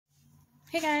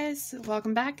Hey guys,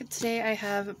 welcome back. Today I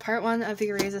have part 1 of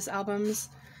the Oasis albums.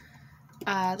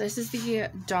 This is the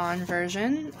Dawn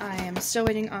version. I am still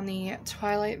waiting on the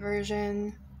Twilight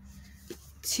version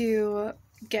to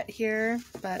get here,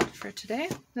 but for today,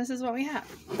 this is what we have.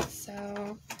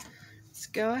 So let's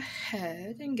go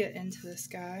ahead and get into this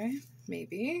guy,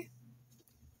 maybe.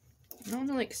 I don't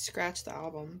want to scratch the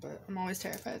album, but I'm always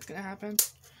terrified it's gonna happen.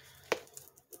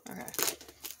 Okay,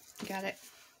 got it.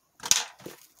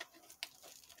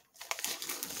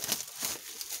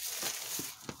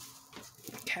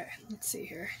 Okay, let's see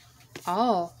here.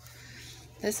 Oh,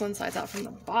 this one slides out from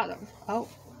the bottom. Oh,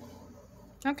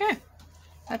 okay.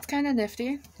 That's kind of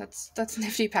nifty. That's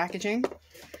nifty packaging.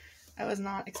 I was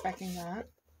not expecting that.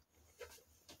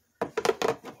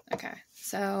 Okay,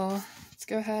 so let's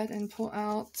go ahead and pull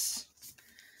out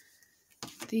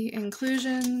the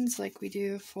inclusions like we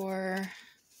do for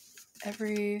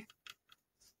every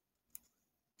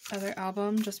other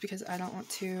album, just because I don't want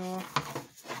to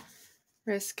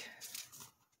risk.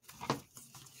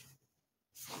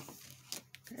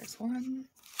 There's one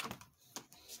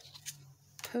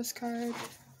postcard.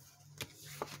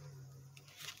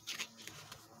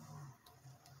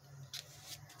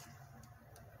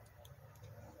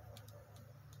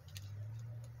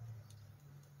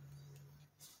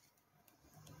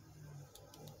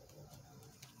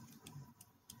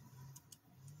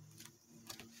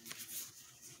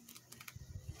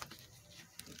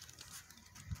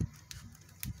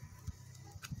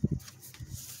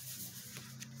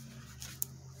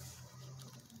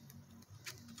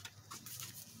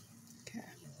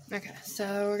 Okay,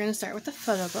 so we're gonna start with the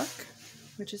photo book,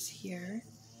 which is here.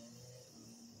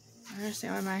 I don't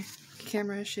understand why my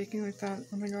camera is shaking like that.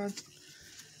 Oh my god.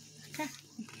 Okay.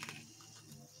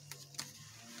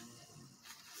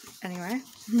 Anyway,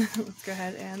 let's go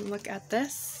ahead and look at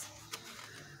this.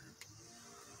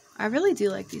 I really do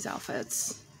like these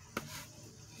outfits.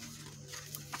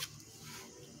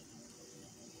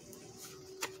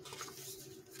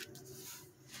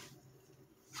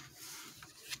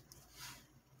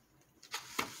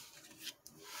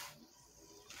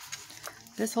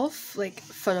 This whole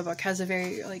photo book has a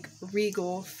very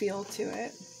regal feel to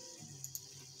it,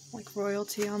 like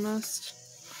royalty almost.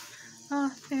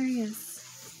 Oh, there he is.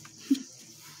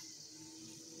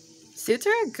 Suits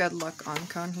are a good look on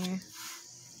Konhee.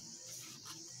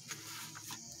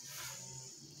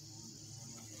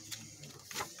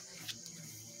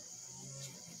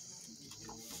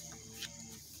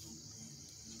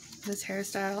 This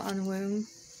hairstyle on Woon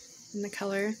and the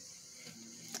color,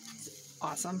 it's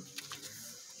awesome.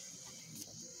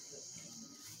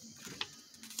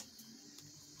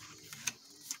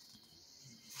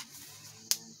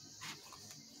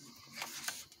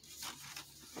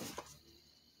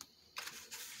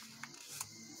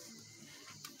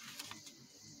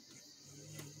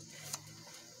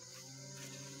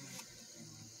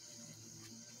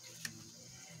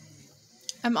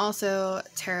 I'm also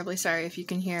terribly sorry if you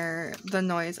can hear the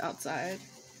noise outside.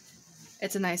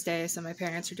 It's a nice day, so my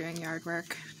parents are doing yard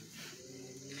work.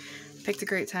 Picked a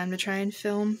great time to try and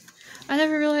film. I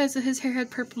never realized that his hair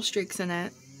had purple streaks in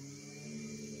it.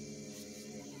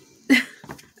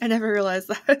 I never realized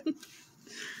that.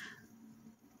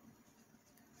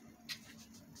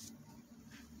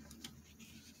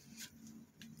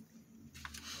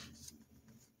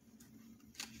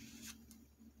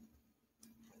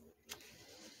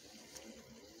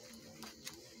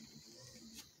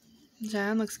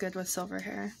 Jan looks good with silver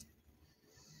hair.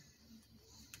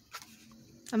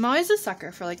 I'm always a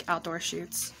sucker for outdoor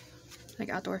shoots.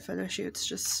 Outdoor photo shoots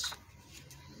just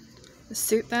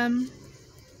suit them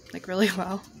really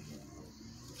well.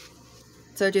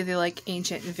 So do the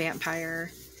ancient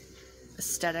vampire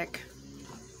aesthetic.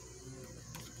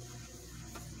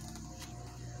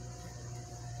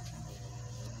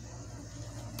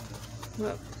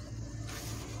 Whoa.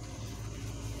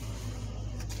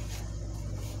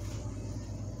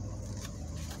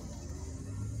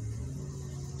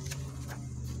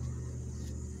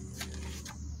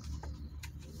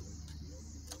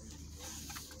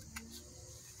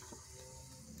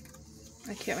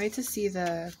 I can't wait to see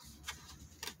the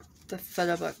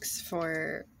photo books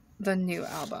for the new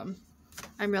album.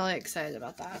 I'm really excited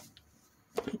about that.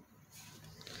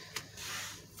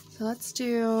 So let's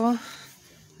do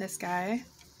this guy.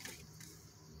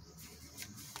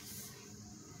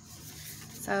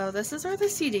 So this is where the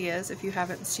CD is, if you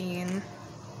haven't seen.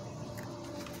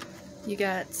 You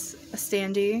get a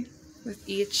standee with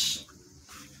each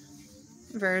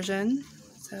version.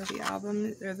 So the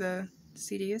album, or the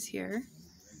CD is here.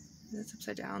 It's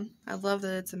upside down. I love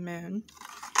that it's a moon.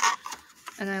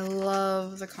 And I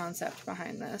love the concept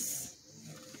behind this.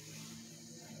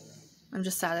 I'm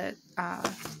just sad it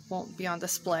won't be on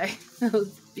display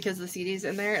because the CD's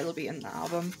in there. It'll be in the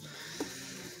album.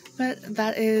 But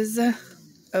that is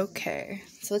okay.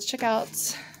 So let's check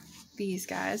out these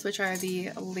guys, which are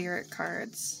the lyric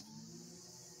cards.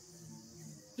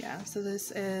 Yeah, so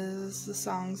this is the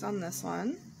songs on this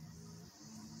one.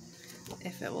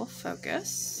 If it will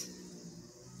focus.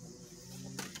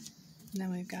 And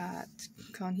then we've got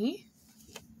Konhi,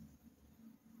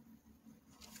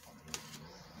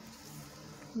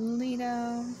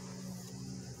 Lido,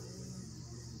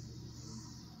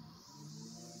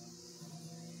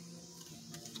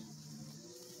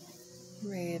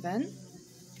 Raven.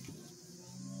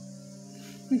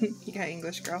 You got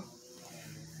English girl.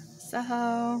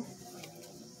 Saho.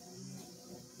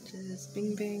 Which is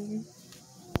Bing Bing.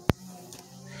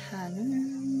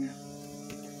 Hanum.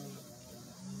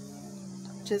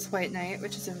 Which is White Knight,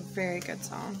 which is a very good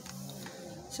song.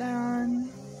 John.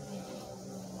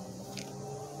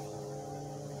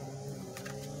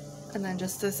 And then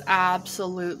just this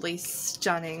absolutely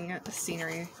stunning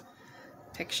scenery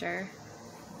picture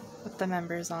with the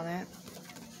members on it.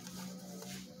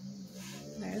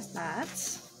 There's that.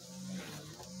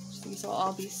 These will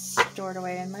all be stored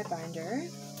away in my binder.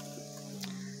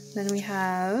 Then we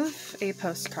have a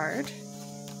postcard.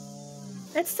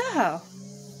 It's Soho.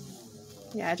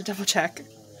 Yeah, I had to double check.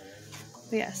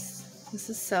 But yes, this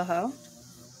is Soho.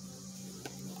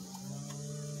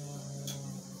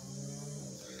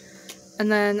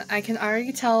 And then I can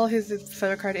already tell who the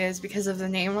photo card is because of the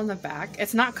name on the back.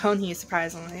 It's not Konhi,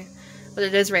 surprisingly, but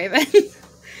it is Raven.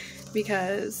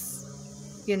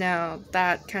 Because, you know,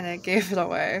 that kind of gave it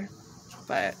away.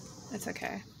 But it's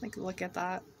okay. Like, look at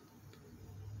that.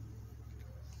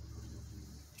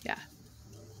 Yeah.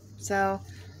 So,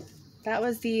 that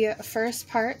was the first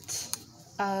part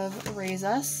of Raise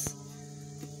Us.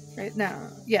 Right? No.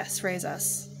 Yes, Raise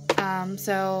Us.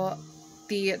 So,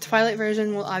 the Twilight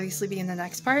version will obviously be in the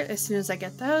next part as soon as I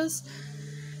get those,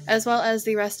 as well as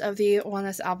the rest of the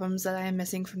ONEUS albums that I am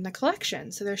missing from the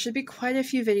collection. So there should be quite a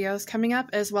few videos coming up,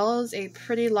 as well as a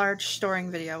pretty large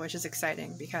storing video, which is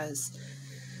exciting because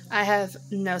I have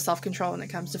no self-control when it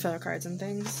comes to photo cards and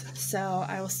things. So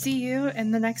I will see you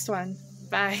in the next one.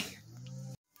 Bye!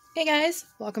 Hey guys!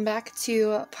 Welcome back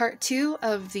to part 2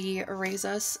 of the Raise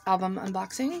Us album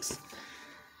unboxings.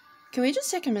 Can we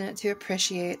just take a minute to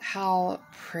appreciate how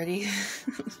pretty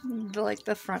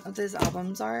the front of these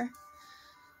albums are?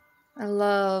 I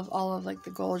love all of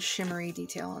the gold shimmery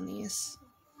detail on these.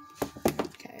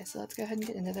 Okay, so let's go ahead and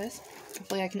get into this.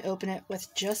 Hopefully I can open it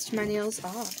with just my nails.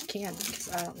 Oh, I can, because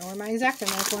I don't know where my X-Acto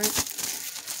knife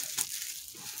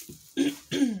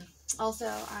went. Also,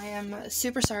 I am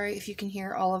super sorry if you can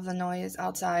hear all of the noise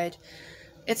outside.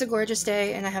 It's a gorgeous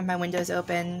day and I have my windows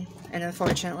open, and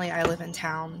unfortunately I live in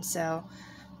town, so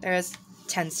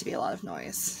tends to be a lot of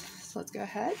noise. So let's go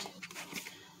ahead.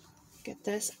 Get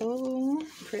this. Oh,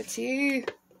 pretty.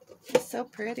 It's so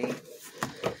pretty.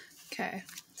 Okay,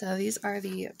 so these are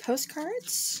the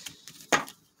postcards.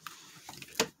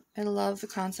 I love the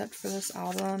concept for this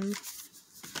album.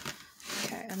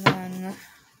 Okay, and then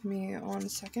give me 1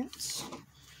 second.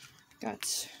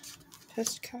 Got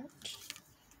postcard.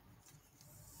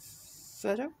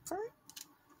 Photo card?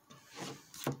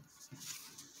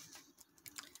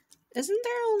 Isn't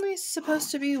there only supposed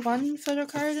to be one photo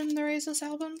card in the Raise Us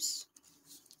albums?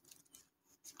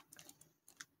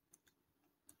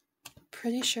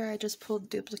 Pretty sure I just pulled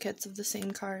duplicates of the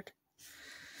same card.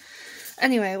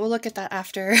 Anyway, we'll look at that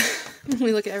after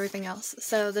we look at everything else.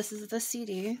 So this is the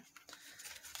CD.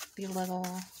 The little...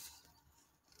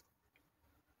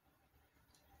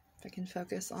 If I can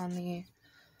focus on the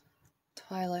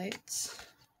Twilight.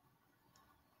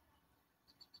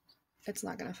 It's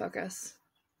not gonna focus.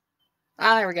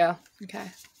 Ah, there we go. Okay.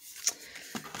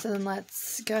 So then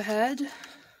let's go ahead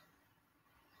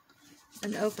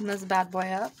and open this bad boy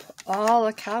up. Oh,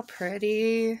 look how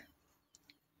pretty.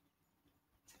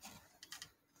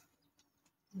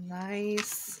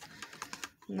 Nice.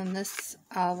 And then this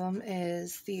album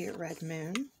is the Red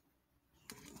Moon.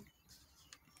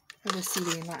 Or the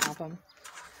CD in that album.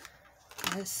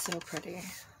 That is so pretty.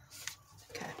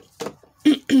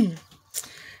 Okay.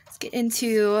 Let's get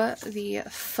into the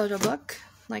photo book,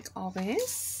 like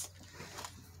always.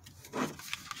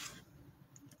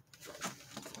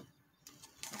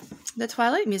 The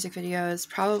Twilight music video is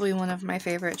probably one of my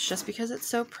favorites just because it's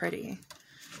so pretty.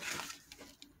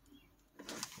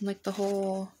 Like the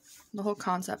whole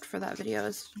concept for that video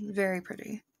is very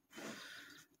pretty.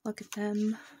 Look at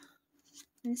them.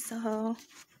 Nice Soho.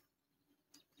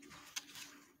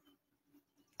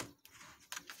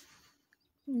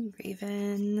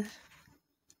 Raven.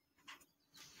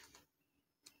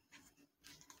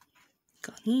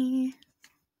 Connie.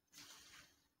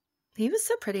 He was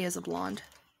so pretty as a blonde.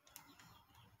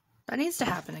 That needs to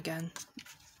happen again.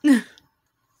 I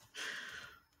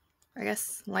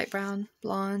guess light brown,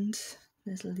 blonde.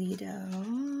 There's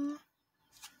Lido.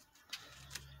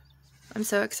 I'm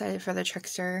so excited for the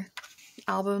Trickster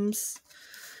albums.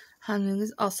 Hanwoo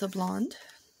is also blonde.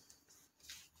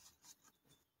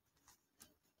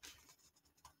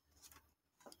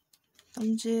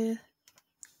 Dongju.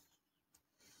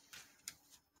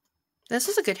 This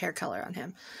was a good hair color on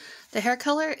him. The hair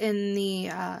color in the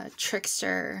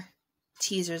Trickster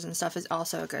teasers and stuff is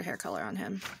also a good hair color on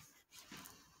him.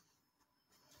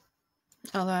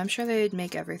 Although I'm sure they'd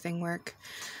make everything work.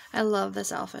 I love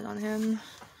this outfit on him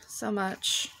so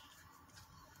much.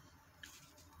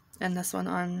 And this one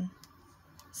on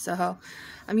Soho.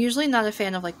 I'm usually not a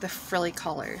fan of like the frilly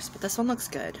colors, but this one looks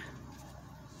good.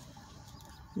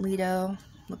 Lido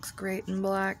looks great in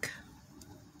black.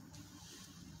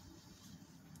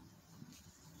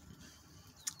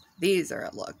 These are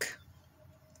a look.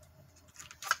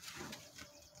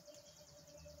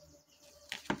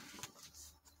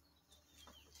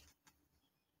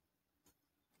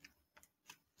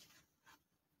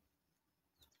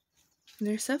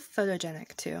 They're so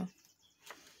photogenic too.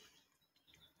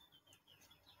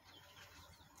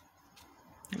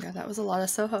 Yeah, that was a lot of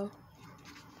Soho.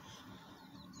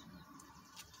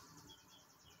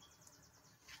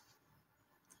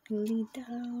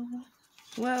 Lido.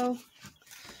 Whoa.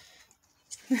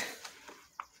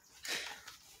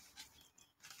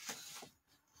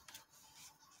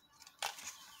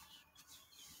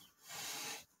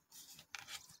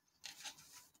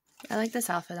 I like this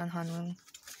outfit on Hanwoo.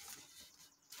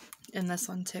 And this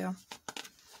one too.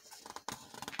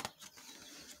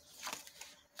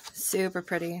 Super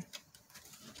pretty.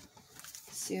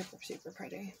 Super, super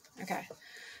pretty. Okay.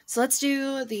 So let's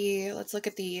look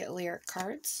at the lyric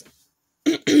cards.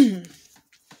 This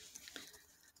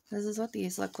is what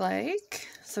these look like.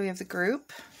 So we have the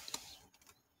group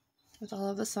with all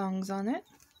of the songs on it.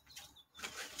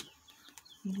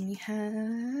 And we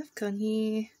have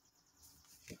Connie,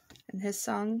 and his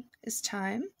song is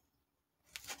Time.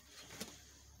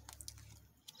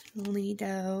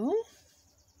 Lido.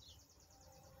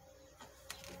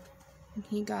 And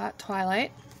he got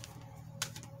Twilight.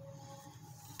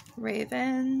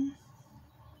 Raven.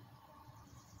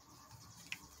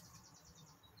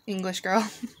 English Girl.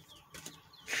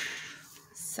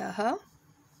 Soho.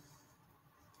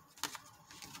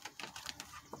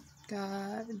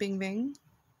 Got Bing Bing.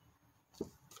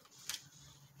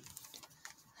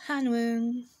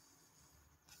 Hanwoo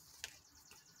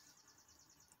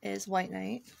is White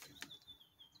Knight.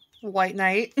 White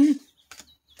Knight.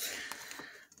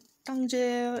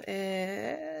 Dongju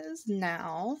is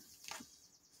Now.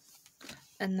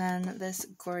 And then this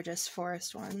gorgeous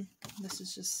forest one. This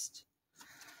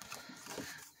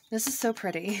is so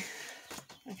pretty.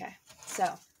 Okay, so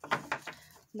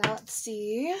now let's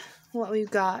see what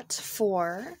we've got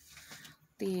for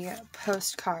the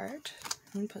postcard.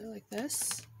 I'm gonna put it like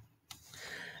this.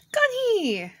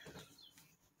 Connie!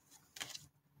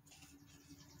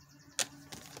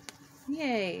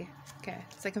 Yay. Okay,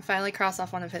 so I can finally cross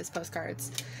off one of his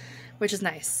postcards, which is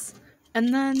nice.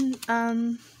 And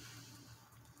then,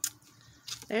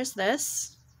 there's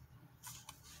this.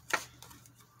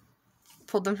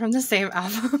 Pulled them from the same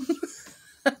album.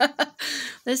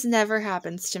 This never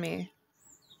happens to me.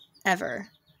 Ever.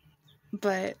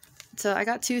 But, so I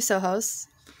got 2 Sohos.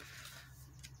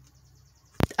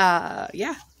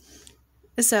 Yeah.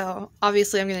 So,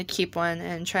 obviously I'm going to keep one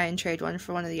and try and trade one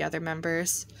for one of the other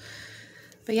members.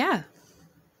 But yeah.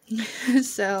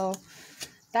 So,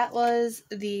 that was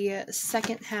the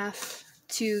second half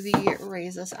to the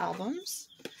Raise Us albums.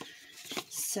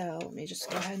 So, let me just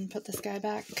go ahead and put this guy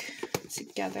back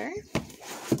together.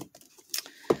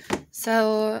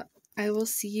 So, I will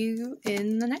see you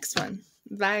in the next one.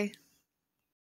 Bye.